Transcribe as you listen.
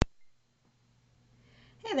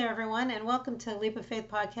Hey there, everyone, and welcome to Leap of Faith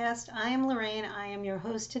podcast. I am Lorraine. I am your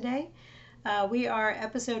host today. We are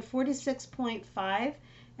episode 46.5,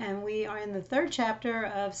 and we are in the third chapter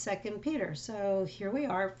of Second Peter. So here we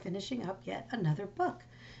are finishing up yet another book.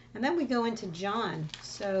 And then we go into John.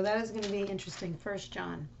 So that is going to be interesting, First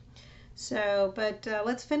John. So, but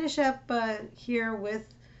let's finish up here with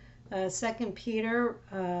Second Peter.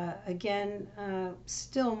 Again,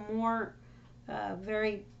 still more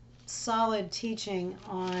very solid teaching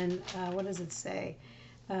on what does it say?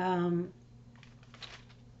 Talking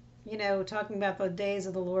about the days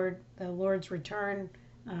of the Lord's return,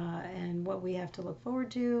 and what we have to look forward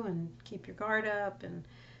to, and keep your guard up. And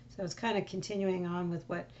so it's kind of continuing on with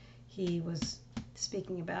what he was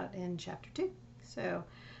speaking about in chapter 2. So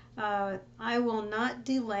I will not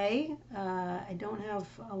delay. I don't have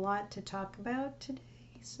a lot to talk about today,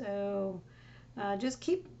 so just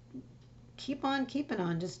keep on keeping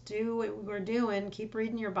on. Just do what we're doing. Keep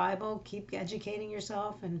reading your Bible. Keep educating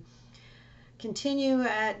yourself, and continue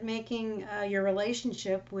at making your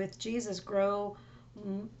relationship with Jesus grow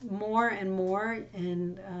more and more,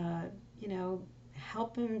 and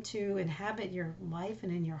help him to inhabit your life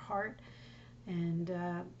and in your heart, and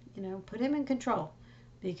put him in control,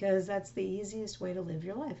 because that's the easiest way to live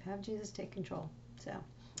your life. Have Jesus take control. So,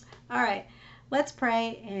 all right. Let's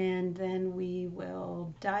pray, and then we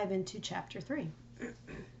will dive into chapter 3.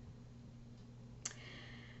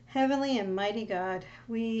 Heavenly and mighty God,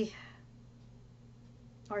 we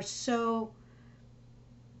are so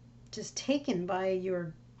just taken by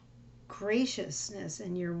your graciousness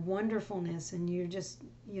and your wonderfulness, and you just,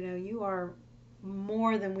 you are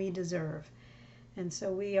more than we deserve. And so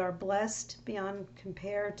we are blessed beyond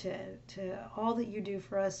compare to all that you do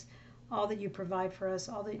for us, all that you provide for us,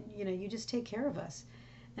 all that, you just take care of us.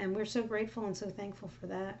 And we're so grateful and so thankful for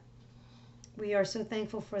that. We are so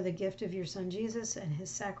thankful for the gift of your Son Jesus and his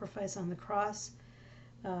sacrifice on the cross.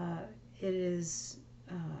 It is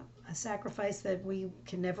a sacrifice that we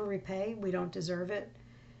can never repay. We don't deserve it.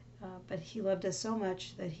 But he loved us so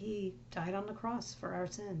much that he died on the cross for our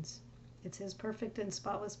sins. It's his perfect and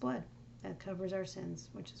spotless blood that covers our sins,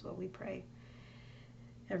 which is what we pray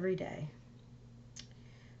every day.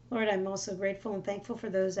 Lord, I'm also grateful and thankful for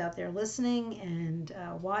those out there listening and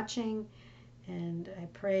watching, and I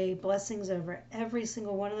pray blessings over every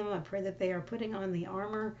single one of them. I pray that they are putting on the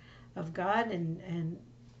armor of God and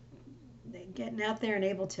getting out there and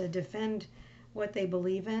able to defend what they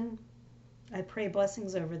believe in. I pray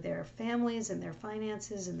blessings over their families and their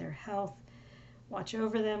finances and their health. Watch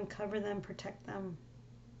over them, cover them, protect them.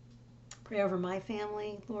 Pray over my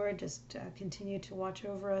family, Lord. Just continue to watch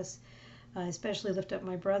over us. I especially lift up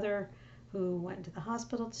my brother who went to the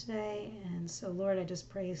hospital today. And so, Lord, I just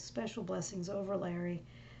pray special blessings over Larry.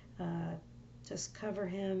 Just cover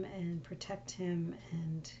him and protect him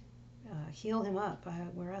and heal him up.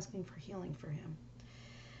 We're asking for healing for him.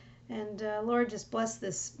 And Lord, just bless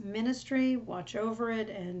this ministry. Watch over it.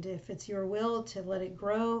 And if it's your will, to let it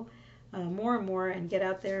grow more and more and get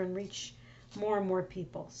out there and reach more and more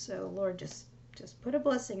people. So, Lord, just put a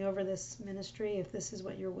blessing over this ministry if this is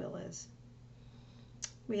what your will is.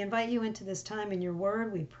 We invite you into this time in your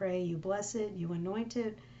word. We pray you bless it, you anoint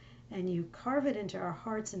it, and you carve it into our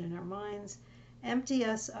hearts and in our minds. Empty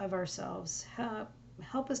us of ourselves.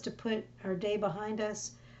 Help us to put our day behind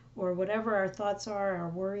us, or whatever our thoughts are, our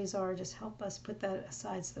worries are. Just help us put that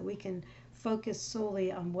aside so that we can focus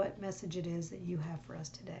solely on what message it is that you have for us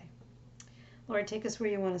today. Lord, take us where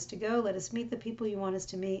you want us to go. Let us meet the people you want us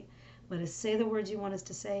to meet. Let us say the words you want us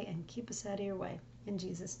to say, and keep us out of your way. In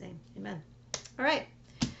Jesus' name, amen. All right.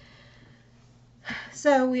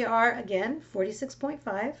 So we are, again,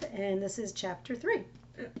 46.5, and this is chapter 3.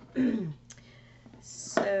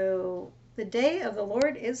 So, the day of the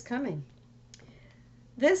Lord is coming.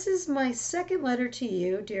 This is my second letter to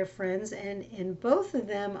you, dear friends, and in both of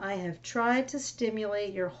them I have tried to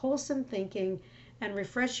stimulate your wholesome thinking and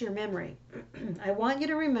refresh your memory. I want you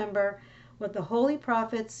to remember what the holy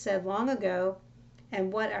prophets said long ago,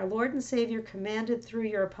 and what our Lord and Savior commanded through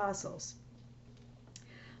your apostles.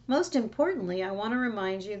 Most importantly, I want to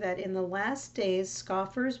remind you that in the last days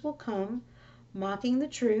scoffers will come, mocking the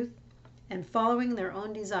truth and following their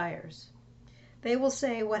own desires. They will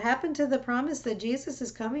say, "What happened to the promise that Jesus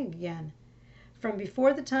is coming again? From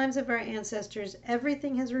before the times of our ancestors,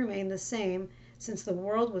 everything has remained the same since the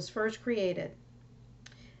world was first created."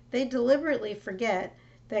 They deliberately forget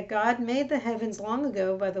that God made the heavens long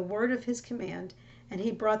ago by the word of his command, and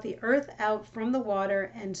he brought the earth out from the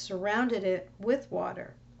water and surrounded it with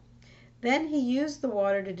water. Then he used the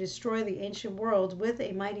water to destroy the ancient world with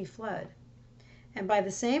a mighty flood. And by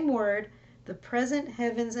the same word, The present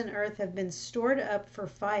heavens and earth have been stored up for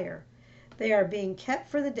fire. They are being kept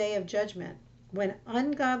for the day of judgment, when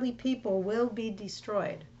ungodly people will be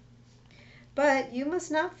destroyed. But you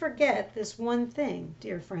must not forget this one thing,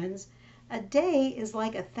 dear friends. A day is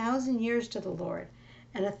like 1,000 years to the Lord,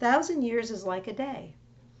 and 1,000 years is like a day.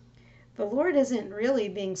 The Lord isn't really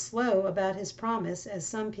being slow about his promise, as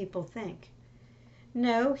some people think.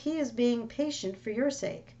 No, he is being patient for your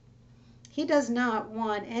sake. He does not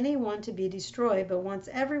want anyone to be destroyed, but wants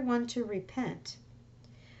everyone to repent.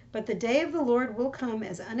 But the day of the Lord will come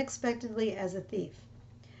as unexpectedly as a thief.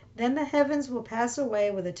 Then the heavens will pass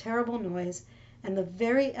away with a terrible noise, and the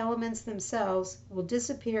very elements themselves will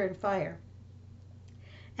disappear in fire.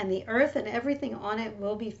 And the earth and everything on it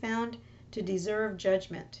will be found to deserve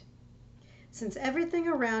judgment. Since everything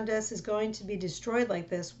around us is going to be destroyed like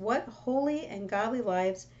this, what holy and godly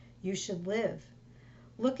lives you should live,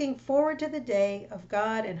 looking forward to the day of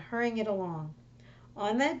God and hurrying it along.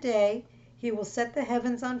 On that day, he will set the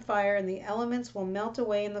heavens on fire and the elements will melt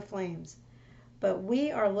away in the flames. But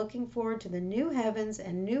we are looking forward to the new heavens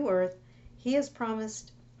and new earth. He has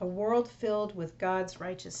promised a world filled with God's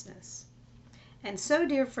righteousness. And so,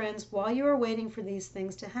 dear friends, while you are waiting for these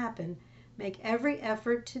things to happen, make every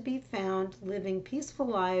effort to be found living peaceful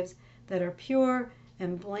lives that are pure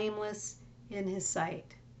and blameless in his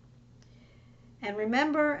sight. And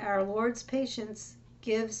remember, our Lord's patience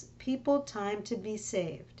gives people time to be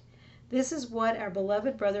saved. This is what our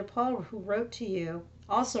beloved brother Paul, who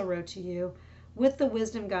also wrote to you, with the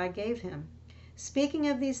wisdom God gave him, speaking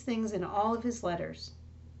of these things in all of his letters.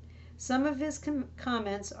 Some of his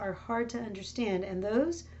comments are hard to understand, and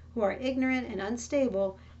those who are ignorant and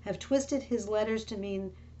unstable have twisted his letters to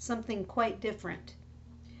mean something quite different,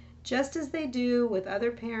 just as they do with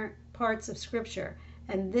other parts of Scripture,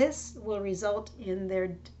 and this will result in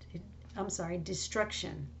their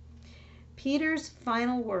destruction. Peter's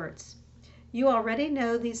final words. You already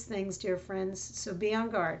know these things, dear friends, so be on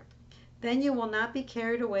guard. Then you will not be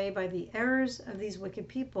carried away by the errors of these wicked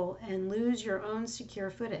people and lose your own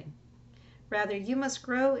secure footing. Rather, you must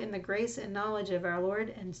grow in the grace and knowledge of our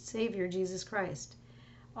Lord and Savior Jesus Christ.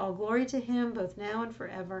 All glory to him, both now and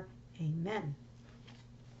forever. Amen.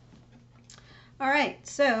 All right,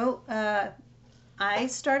 so I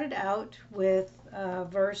started out with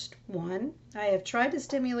verse 1. I have tried to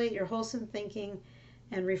stimulate your wholesome thinking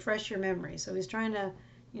and refresh your memory. So he's trying to,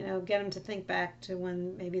 get them to think back to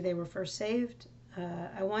when maybe they were first saved.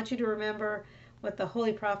 I want you to remember what the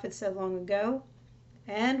holy prophet said long ago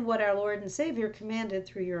and what our Lord and Savior commanded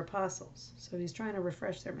through your apostles. So he's trying to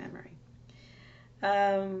refresh their memory.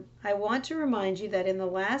 I want to remind you that in the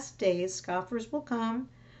last days, scoffers will come,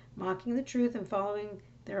 mocking the truth and following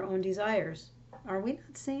their own desires. Are we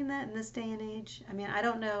not seeing that in this day and age? I mean, I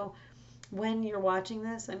don't know when you're watching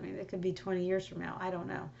this. I mean, it could be 20 years from now. I don't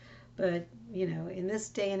know. But, in this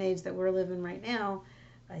day and age that we're living right now,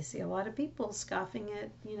 I see a lot of people scoffing at,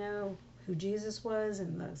 who Jesus was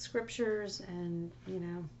and the scriptures, and,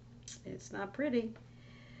 it's not pretty.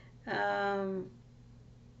 They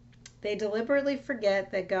deliberately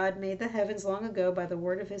forget that God made the heavens long ago by the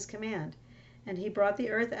word of his command, and he brought the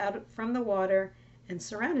earth out from the water and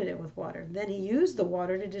surrounded it with water. Then he used the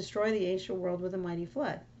water to destroy the ancient world with a mighty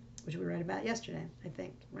flood, which we read about yesterday, I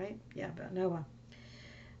think, right? Yeah, about Noah.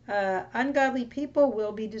 Ungodly people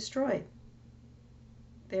will be destroyed.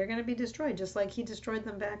 They're going to be destroyed, just like he destroyed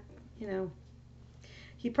them back,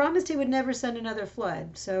 He promised he would never send another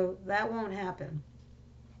flood, so that won't happen.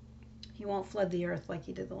 He won't flood the earth like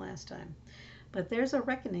he did the last time. But there's a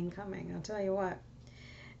reckoning coming, I'll tell you what.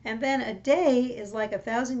 And then a day is like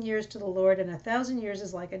 1,000 years to the Lord, and 1,000 years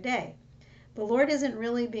is like a day. The Lord isn't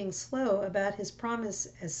really being slow about his promise,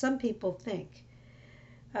 as some people think.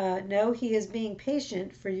 No, he is being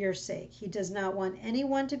patient for your sake. He does not want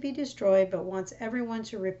anyone to be destroyed, but wants everyone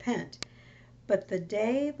to repent. But the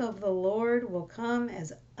day of the Lord will come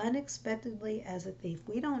as unexpectedly as a thief.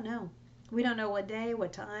 We don't know. We don't know what day,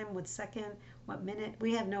 what time, what second, what minute.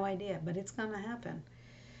 We have no idea, but it's going to happen.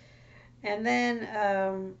 And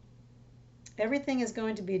then everything is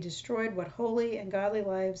going to be destroyed. What holy and godly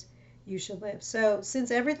lives you should live. So since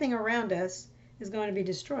everything around us is going to be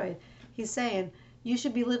destroyed, he's saying you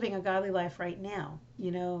should be living a godly life right now.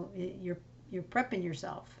 You're prepping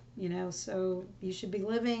yourself, so you should be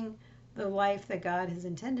living the life that God has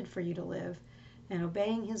intended for you to live and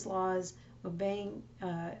obeying his laws, obeying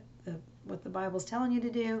what the Bible's telling you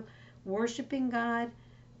to do, worshiping God.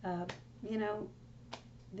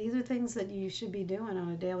 These are things that you should be doing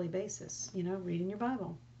on a daily basis, reading your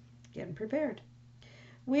Bible, getting prepared.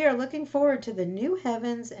 We are looking forward to the new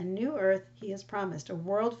heavens and new earth he has promised, a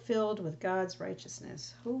world filled with God's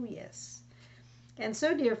righteousness. Oh, yes. And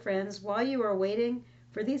so, dear friends, while you are waiting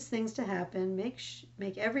for these things to happen,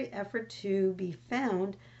 make every effort to be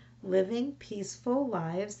found living peaceful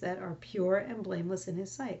lives that are pure and blameless in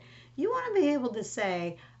His sight. You want to be able to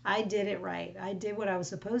say, I did it right. I did what I was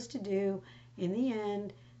supposed to do in the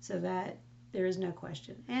end, so that there is no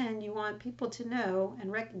question. And you want people to know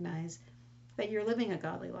and recognize that you're living a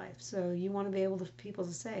godly life. So you want to be able to people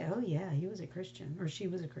to say, oh yeah, he was a Christian or she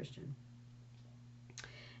was a Christian.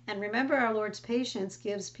 And remember, our Lord's patience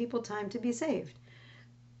gives people time to be saved.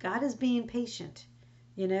 God is being patient.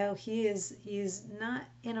 He's not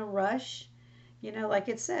in a rush. Like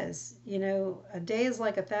it says, a day is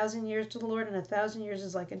like 1,000 years to the Lord, and 1,000 years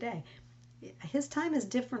is like a day. His time is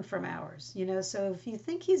different from ours, so if you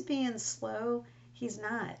think he's being slow, he's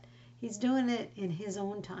not. He's doing it in his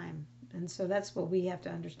own time. And so that's what we have to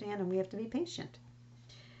understand, and we have to be patient.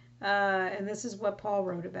 And this is what Paul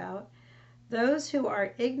wrote about. Those who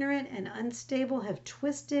are ignorant and unstable have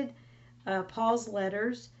twisted Paul's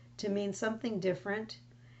letters to mean something different.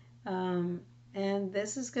 And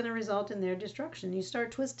this is going to result in their destruction. You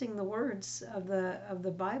start twisting the words of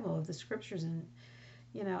the Bible, of the scriptures. And,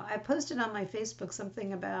 I posted on my Facebook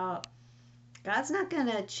something about God's not going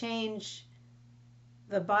to change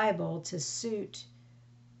the Bible to suit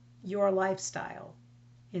your lifestyle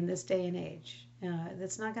in this day and age.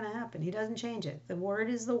 That's not going to happen. He doesn't change it. The word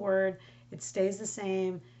is the word. It stays the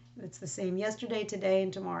same. It's the same yesterday, today,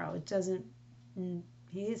 and tomorrow. It doesn't.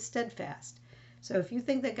 He is steadfast. So if you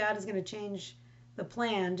think that God is going to change the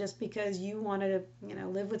plan just because you want to,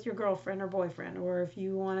 live with your girlfriend or boyfriend, or if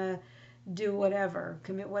you want to do whatever,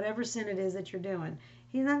 commit whatever sin it is that you're doing,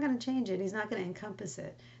 He's not going to change it. He's not going to encompass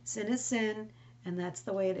it. Sin is sin. And that's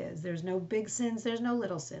the way it is. There's no big sins. There's no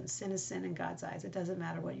little sins. Sin is sin in God's eyes. It doesn't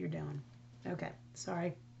matter what you're doing. Okay,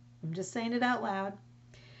 sorry. I'm just saying it out loud.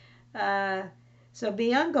 So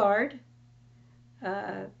be on guard.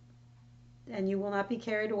 And you will not be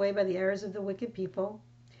carried away by the errors of the wicked people.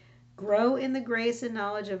 Grow in the grace and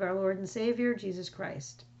knowledge of our Lord and Savior, Jesus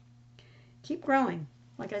Christ. Keep growing.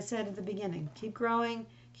 Like I said at the beginning. Keep growing.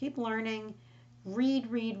 Keep learning. Read.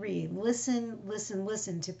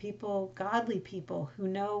 Listen to people, godly people who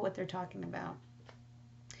know what they're talking about.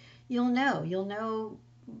 You'll know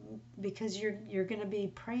because you're going to be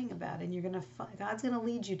praying about it, and God's going to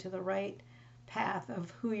lead you to the right path of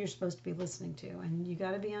who you're supposed to be listening to. And you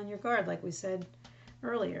got to be on your guard, like we said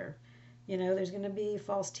earlier. There's going to be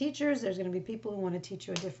false teachers. There's going to be people who want to teach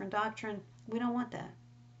you a different doctrine. We don't want that.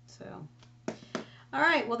 So all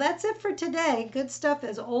right, well, that's it for today. Good stuff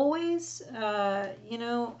as always.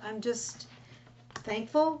 I'm just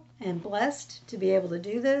thankful and blessed to be able to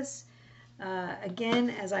do this. Again,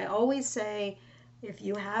 as I always say, if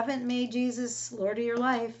you haven't made Jesus Lord of your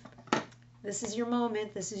life, this is your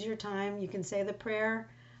moment. This is your time. You can say the prayer.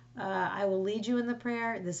 I will lead you in the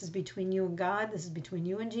prayer. This is between you and God. This is between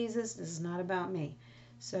you and Jesus. This is not about me.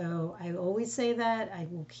 So I always say that. I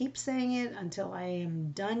will keep saying it until I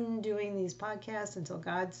am done doing these podcasts, until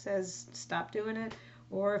God says stop doing it,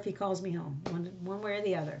 or if He calls me home, one way or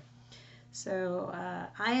the other. So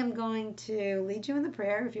I am going to lead you in the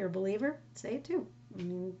prayer. If you're a believer, say it too.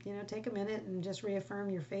 Take a minute and just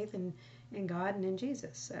reaffirm your faith in God and in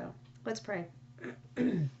Jesus. So let's pray.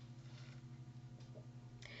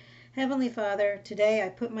 Heavenly Father, today I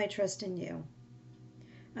put my trust in you.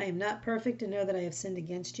 I am not perfect and know that I have sinned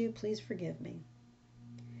against you. Please forgive me.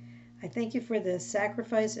 I thank you for the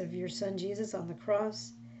sacrifice of your Son Jesus on the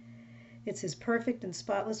cross. It's His perfect and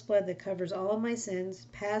spotless blood that covers all of my sins,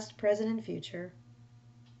 past, present, and future.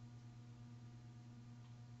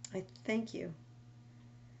 I thank you.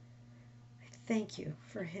 I thank you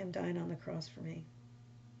for Him dying on the cross for me.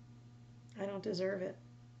 I don't deserve it.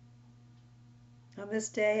 On this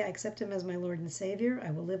day, I accept Him as my Lord and Savior.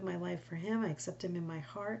 I will live my life for Him. I accept Him in my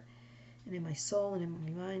heart and in my soul and in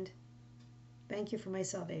my mind. Thank you for my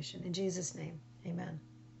salvation. In Jesus' name, amen.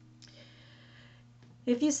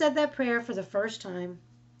 If you said that prayer for the first time,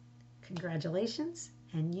 congratulations,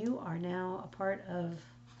 and you are now a part of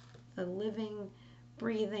the living,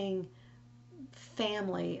 breathing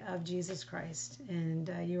family of Jesus Christ,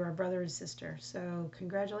 and you are a brother and sister. So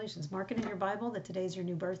congratulations. Mark it in your Bible that today's your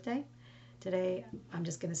new birthday. Today, I'm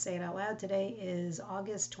just going to say it out loud. Today is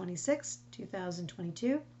August 26,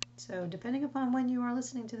 2022. So depending upon when you are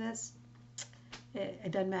listening to this,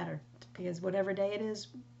 it doesn't matter, because whatever day it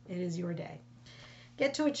is your day.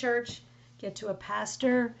 Get to a church, get to a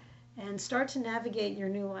pastor, and start to navigate your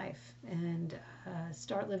new life, and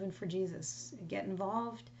start living for Jesus. Get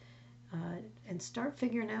involved, and start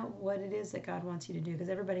figuring out what it is that God wants you to do, because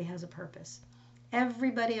everybody has a purpose.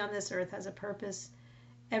 Everybody on this earth has a purpose.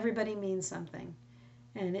 Everybody means something,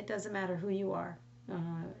 and it doesn't matter who you are.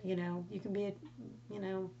 You can be,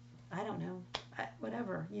 I don't know,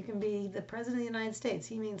 whatever. You can be the president of the United States.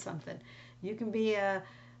 He means something. You can be a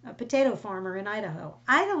potato farmer in Idaho.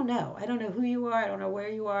 I don't know. I don't know who you are. I don't know where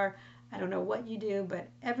you are. I don't know what you do, but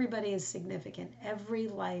everybody is significant. Every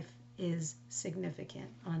life is significant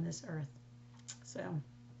on this earth. So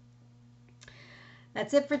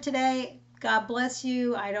that's it for today. God bless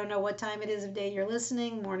you. I don't know what time it is of day you're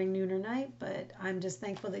listening, morning, noon, or night, but I'm just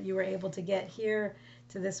thankful that you were able to get here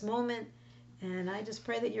to this moment. And I just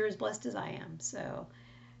pray that you're as blessed as I am. So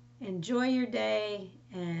enjoy your day,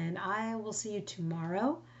 and I will see you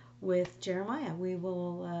tomorrow with Jeremiah. We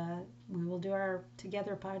will do our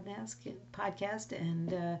together podcast,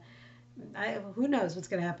 and who knows what's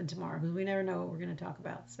going to happen tomorrow, because we never know what we're going to talk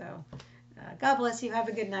about. So God bless you. Have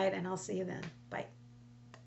a good night, and I'll see you then. Bye.